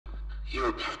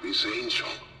You're Poppy's angel.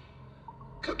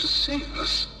 Come to save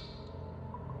us.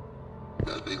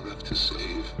 Nothing left to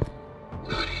save.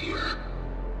 Not here.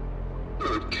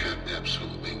 Lord Catnap's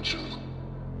home, Angel.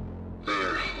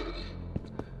 Their home.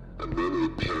 A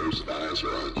myriad pairs of eyes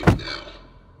are on you now.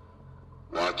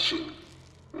 Watching,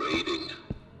 waiting,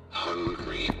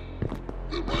 hungry.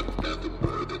 They want nothing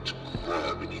more than to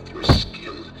crawl beneath your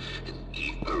skin and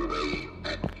eat away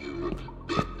at you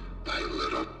bit by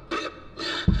little bit.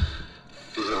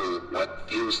 Fill what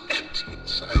feels empty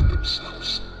inside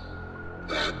themselves.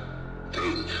 That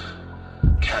thing,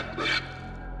 Catnap.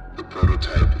 The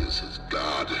prototype is his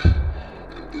god,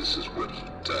 and this is what he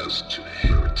does to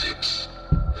heretics.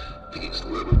 These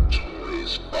little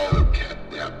toys follow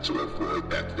Catnap to avoid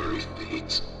that very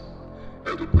fate,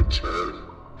 and in return,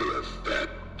 they are fed.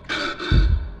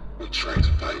 We try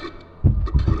to fight it,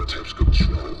 the prototype's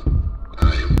control.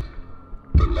 I am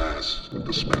the last of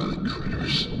the smiling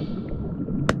critters.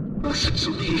 Listen to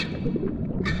me.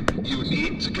 You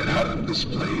need to get out of this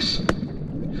place.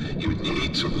 You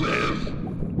need to live.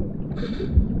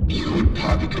 You and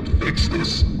Poppy can fix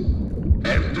this.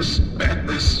 End this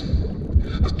madness.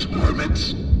 The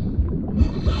torment.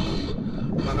 Oh no.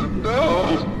 Oh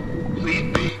no.